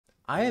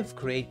I have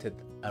created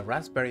a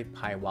Raspberry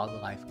Pi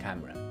wildlife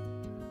camera,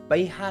 but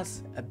it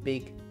has a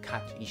big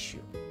cat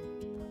issue.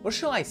 Or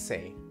shall I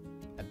say,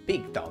 a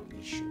big dog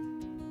issue.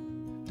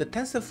 The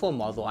Tensorflow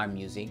model I'm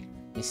using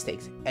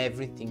mistakes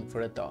everything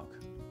for a dog.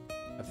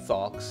 A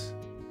fox,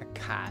 a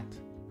cat,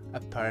 a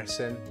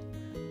person,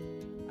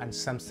 and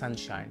some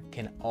sunshine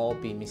can all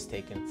be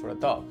mistaken for a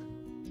dog.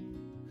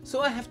 So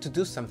I have to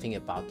do something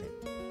about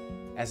it,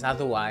 as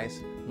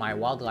otherwise my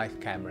wildlife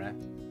camera,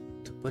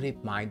 to put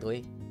it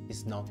mildly,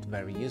 is not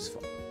very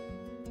useful.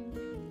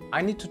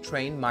 I need to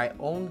train my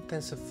own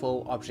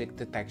TensorFlow object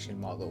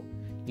detection model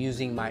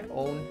using my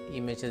own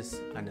images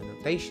and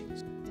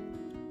annotations.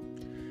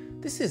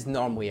 This is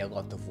normally a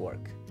lot of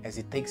work, as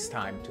it takes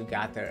time to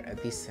gather a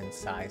decent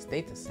sized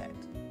dataset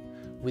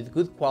with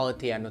good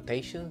quality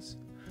annotations,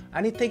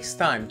 and it takes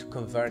time to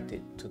convert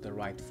it to the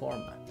right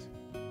format.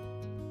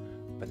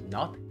 But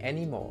not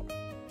anymore.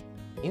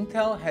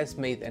 Intel has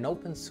made an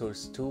open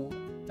source tool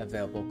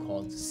available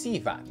called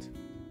CVAT,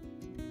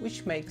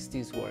 which makes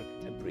this work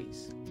a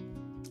breeze.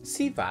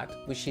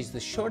 CVAT, which is the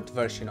short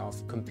version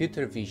of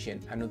Computer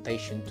Vision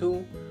Annotation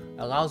Tool,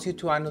 allows you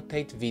to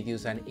annotate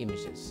videos and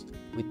images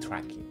with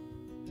tracking.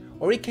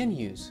 Or it can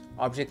use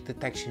object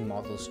detection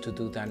models to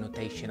do the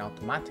annotation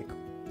automatically.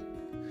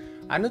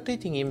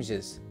 Annotating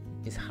images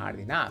is hard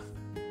enough,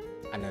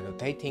 and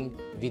annotating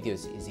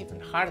videos is even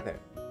harder,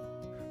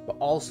 but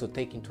also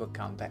take into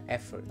account the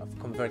effort of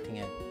converting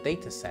a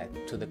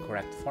dataset to the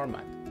correct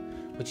format,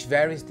 which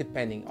varies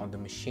depending on the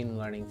machine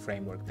learning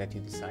framework that you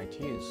decide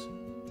to use.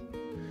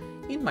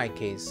 In my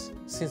case,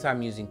 since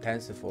I'm using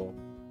TensorFlow,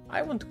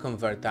 I want to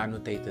convert the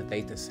annotated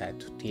dataset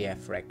to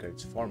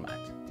Tfrecords format.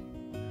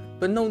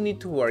 But no need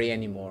to worry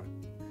anymore.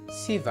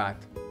 CVAT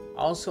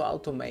also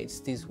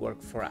automates this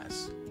work for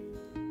us.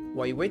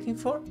 What are you waiting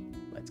for?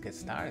 Let's get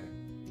started.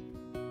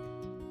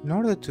 In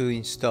order to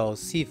install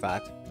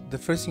CVAT, the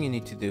first thing you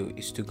need to do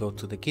is to go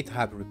to the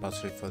GitHub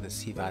repository for the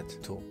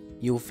CVAT tool.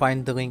 You'll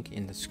find the link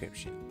in the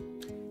description.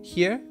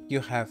 Here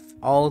you have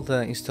all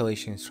the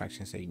installation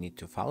instructions that you need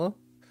to follow,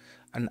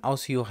 and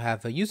also you'll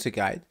have a user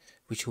guide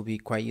which will be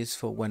quite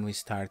useful when we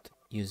start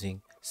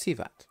using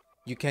CVAT.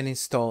 You can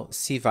install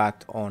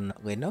CVAT on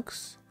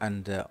Linux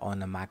and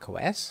on a Mac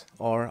OS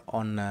or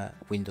on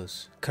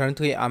Windows.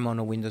 Currently I'm on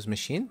a Windows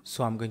machine,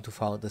 so I'm going to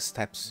follow the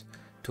steps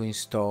to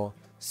install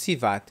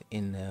CVAT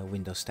in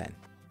Windows 10.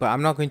 But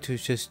I'm not going to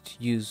just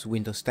use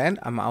Windows 10,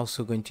 I'm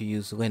also going to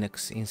use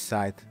Linux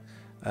inside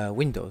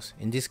Windows,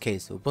 in this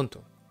case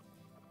Ubuntu.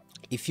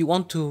 If you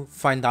want to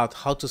find out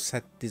how to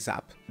set this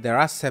up, there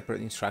are separate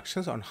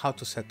instructions on how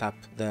to set up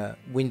the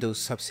Windows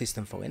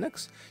subsystem for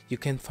Linux. You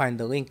can find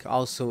the link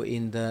also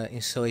in the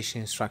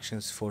installation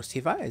instructions for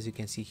CVAT, as you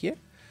can see here.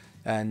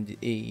 And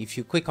if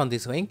you click on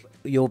this link,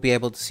 you'll be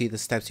able to see the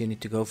steps you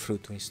need to go through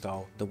to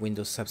install the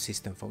Windows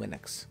subsystem for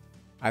Linux.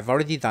 I've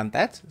already done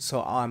that, so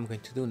all I'm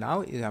going to do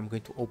now is I'm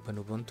going to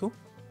open Ubuntu.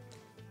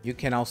 You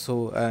can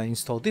also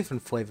install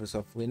different flavors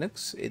of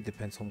Linux, it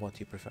depends on what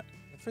you prefer.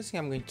 The first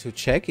thing I'm going to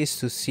check is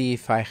to see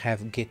if I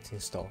have Git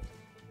installed.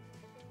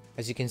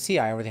 As you can see,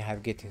 I already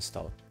have Git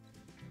installed.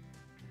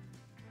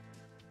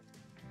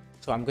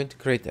 So I'm going to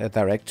create a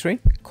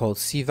directory called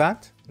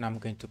CVAT, and I'm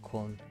going to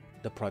clone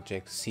the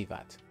project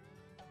CVAT.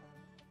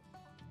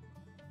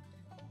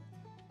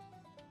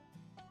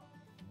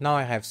 Now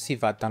I have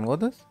CVAT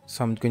downloaded,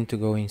 so I'm going to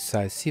go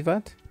inside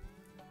CVAT.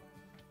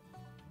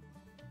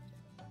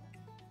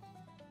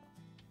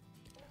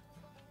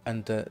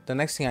 And the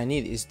next thing I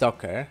need is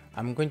Docker.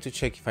 I'm going to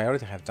check if I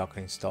already have Docker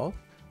installed.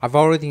 I've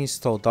already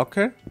installed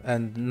Docker,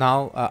 and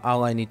now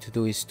all I need to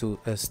do is to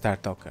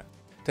start Docker.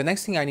 The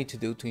next thing I need to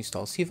do to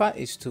install CVAT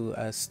is to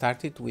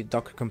start it with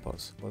Docker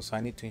Compose. So I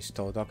need to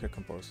install Docker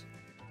Compose.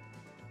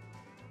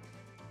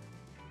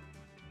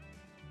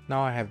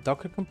 Now I have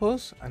Docker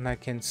Compose, and I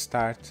can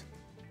start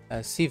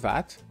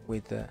CVAT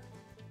with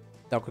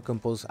Docker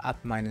Compose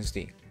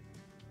app-d.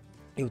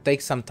 It will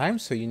take some time,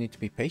 so you need to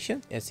be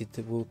patient, as it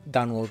will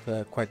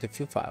download quite a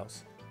few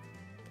files.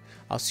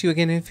 I'll see you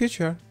again in the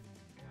future.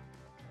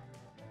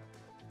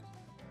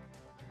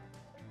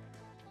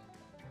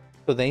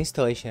 So the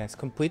installation has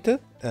completed.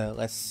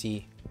 Let's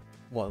see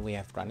what we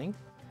have running.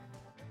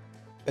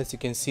 As you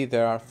can see,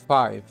 there are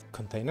 5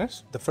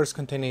 containers. The first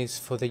container is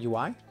for the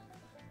UI.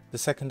 The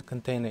second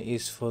container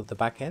is for the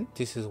backend.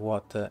 This is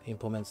what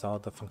implements all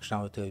the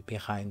functionality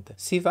behind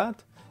CVAT.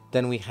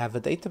 Then we have a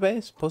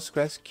database,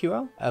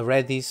 PostgreSQL, a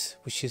Redis,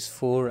 which is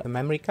for a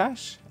memory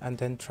cache, and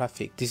then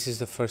traffic. This is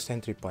the first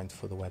entry point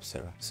for the web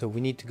server. So we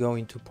need to go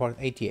into port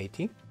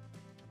 8080.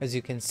 As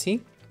you can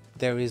see,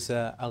 there is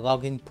a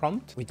login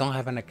prompt. We don't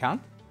have an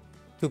account.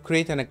 To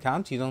create an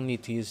account, you don't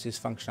need to use this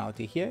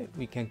functionality here.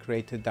 We can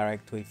create it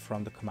directly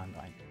from the command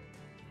line.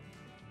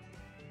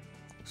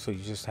 So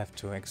you just have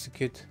to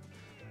execute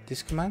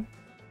this command.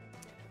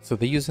 So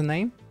the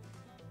username.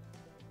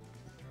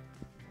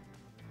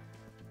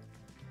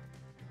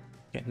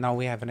 Okay, now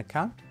we have an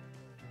account,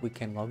 we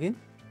can log in,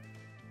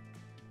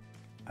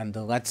 and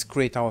let's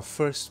create our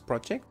first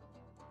project.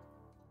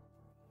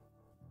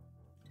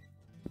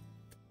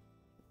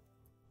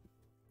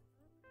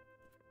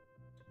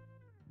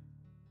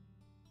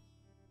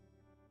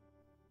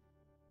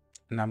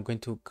 and I'm going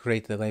to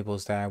create the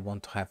labels that I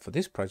want to have for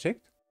this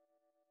project.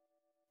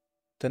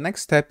 The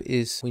next step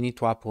is we need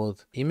to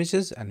upload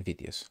images and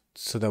videos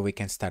so that we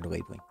can start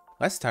labeling.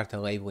 Let's start a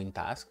labeling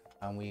task,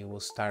 and we will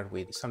start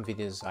with some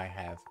videos I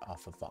have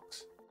off of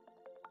Vox.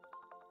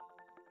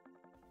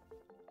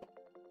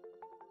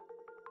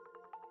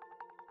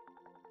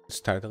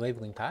 Start the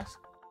labeling task.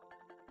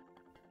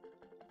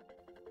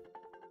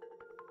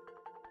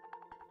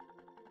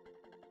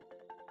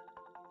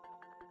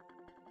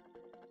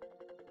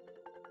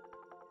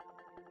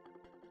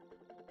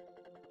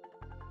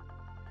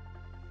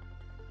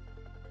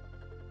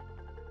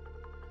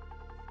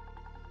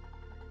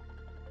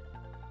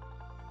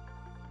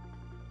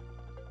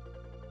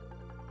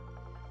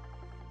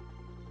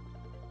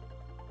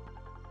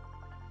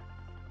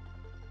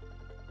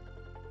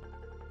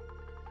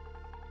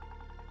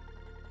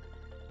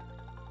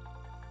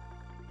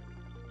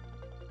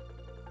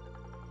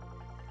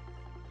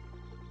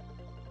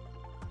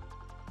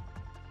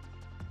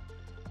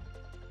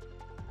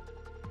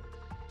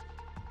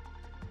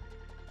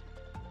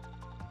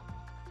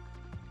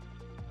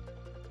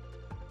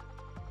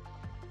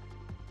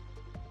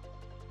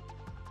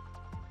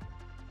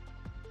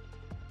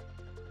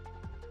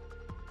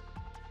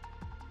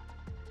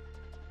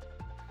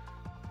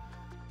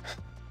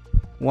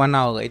 One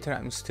hour later,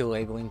 I'm still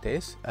labeling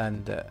this,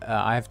 and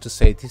I have to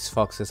say these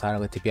foxes are a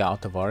little bit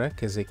out of order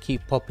because they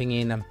keep popping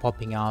in and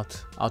popping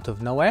out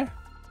of nowhere.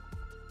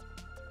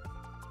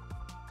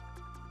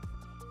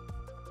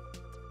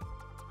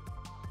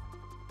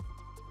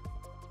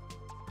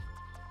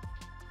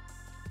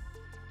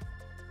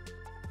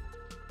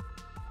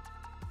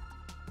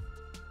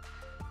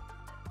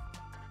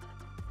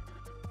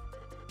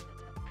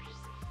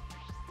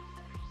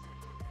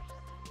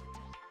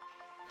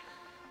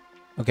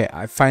 Okay,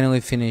 I finally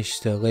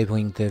finished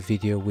labeling the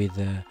video with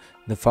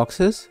the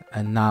foxes,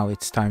 and now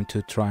it's time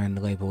to try and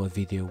label a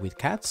video with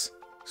cats.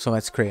 So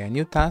let's create a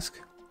new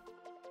task.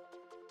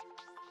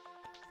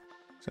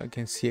 So I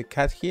can see a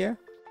cat here.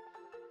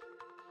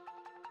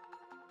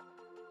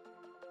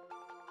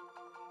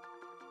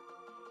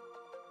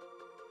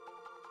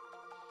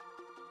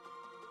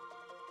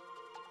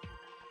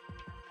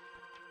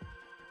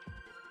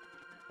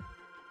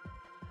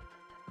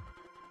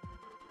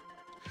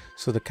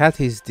 So the cat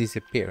is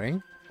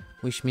disappearing,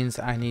 which means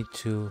I need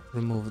to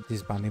remove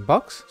this bounding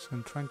box. So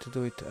I'm trying to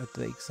do it at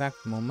the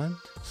exact moment.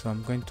 So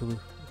I'm going to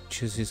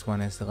choose this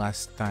one as the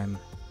last time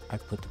I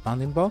put the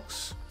bounding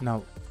box.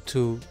 Now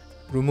to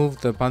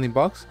remove the bounding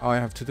box, all I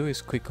have to do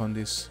is click on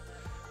this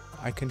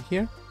icon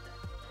here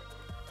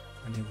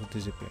and it will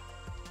disappear.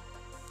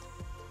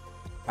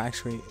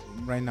 Actually,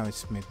 right now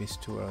maybe it's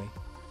too early.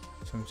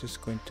 So I'm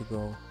just going to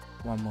go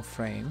one more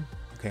frame.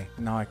 Okay,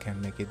 now I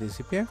can make it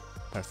disappear.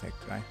 Perfect,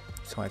 right?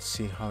 So let's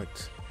see how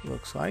it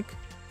looks like.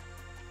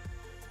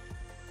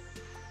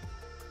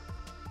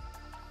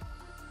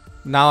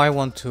 Now I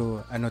want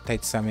to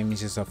annotate some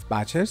images of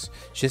badgers,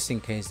 just in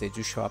case they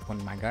do show up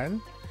on my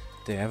garden.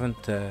 They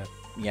haven't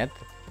yet,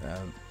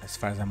 as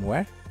far as I'm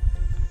aware.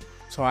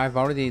 So I've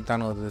already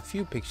downloaded a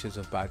few pictures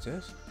of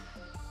badgers.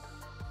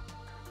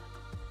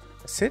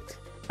 That's it.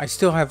 I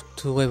still have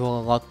to label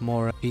a lot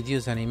more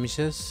videos and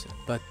images,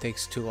 but it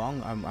takes too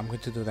long. I'm going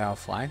to do that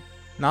offline.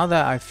 Now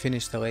that I've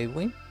finished the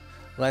labeling,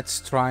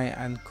 let's try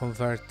and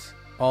convert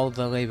all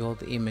the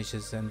labeled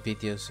images and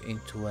videos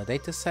into a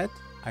dataset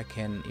I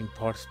can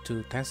import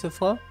to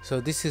Tensorflow.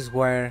 So this is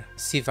where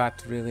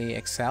CVAT really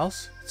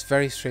excels. It's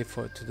very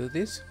straightforward to do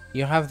this.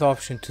 You have the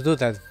option to do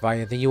that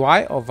via the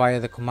UI or via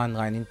the command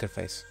line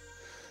interface.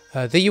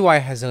 The UI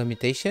has a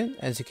limitation.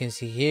 As you can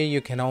see here, you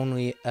can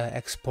only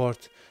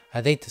export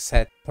a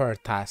dataset per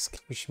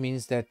task, which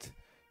means that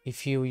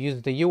if you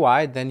use the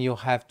UI, then you'll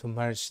have to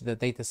merge the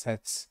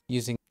datasets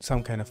using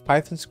some kind of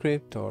Python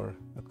script or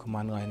a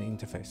command line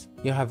interface.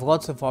 You have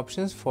lots of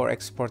options for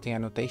exporting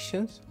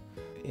annotations.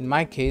 In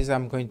my case,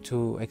 I'm going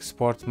to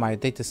export my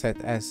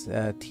dataset as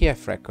a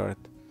Tfrecord,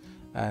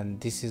 and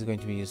this is going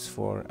to be used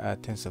for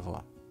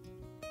Tensorflow.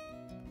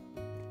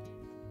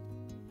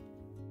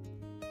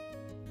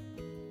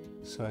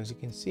 So as you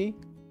can see,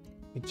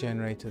 it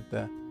generated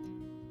the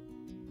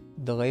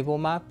label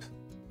map.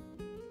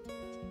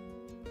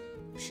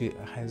 She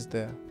has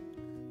the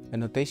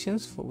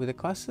annotations with the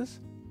classes.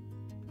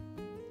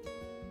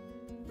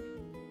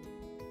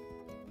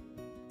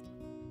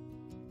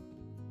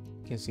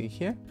 You can see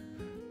here,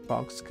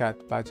 box,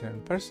 cat, badger,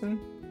 and person.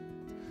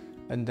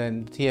 And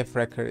then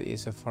Tfrecord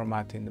is a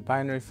format in the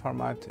binary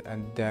format,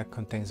 and that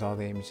contains all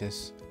the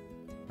images,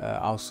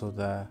 also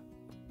the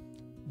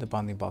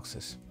bounding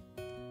boxes.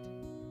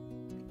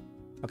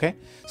 Okay,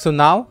 so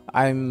now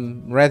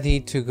I'm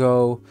ready to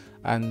go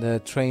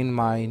and train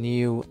my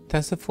new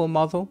TensorFlow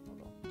model.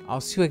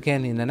 I'll see you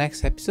again in the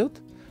next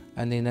episode,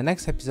 and in the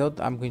next episode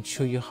I'm going to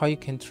show you how you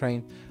can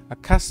train a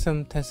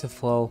custom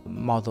TensorFlow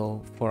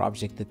model for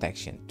object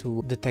detection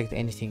to detect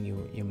anything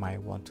you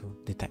might want to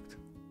detect.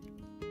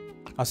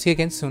 I'll see you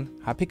again soon.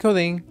 Happy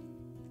coding!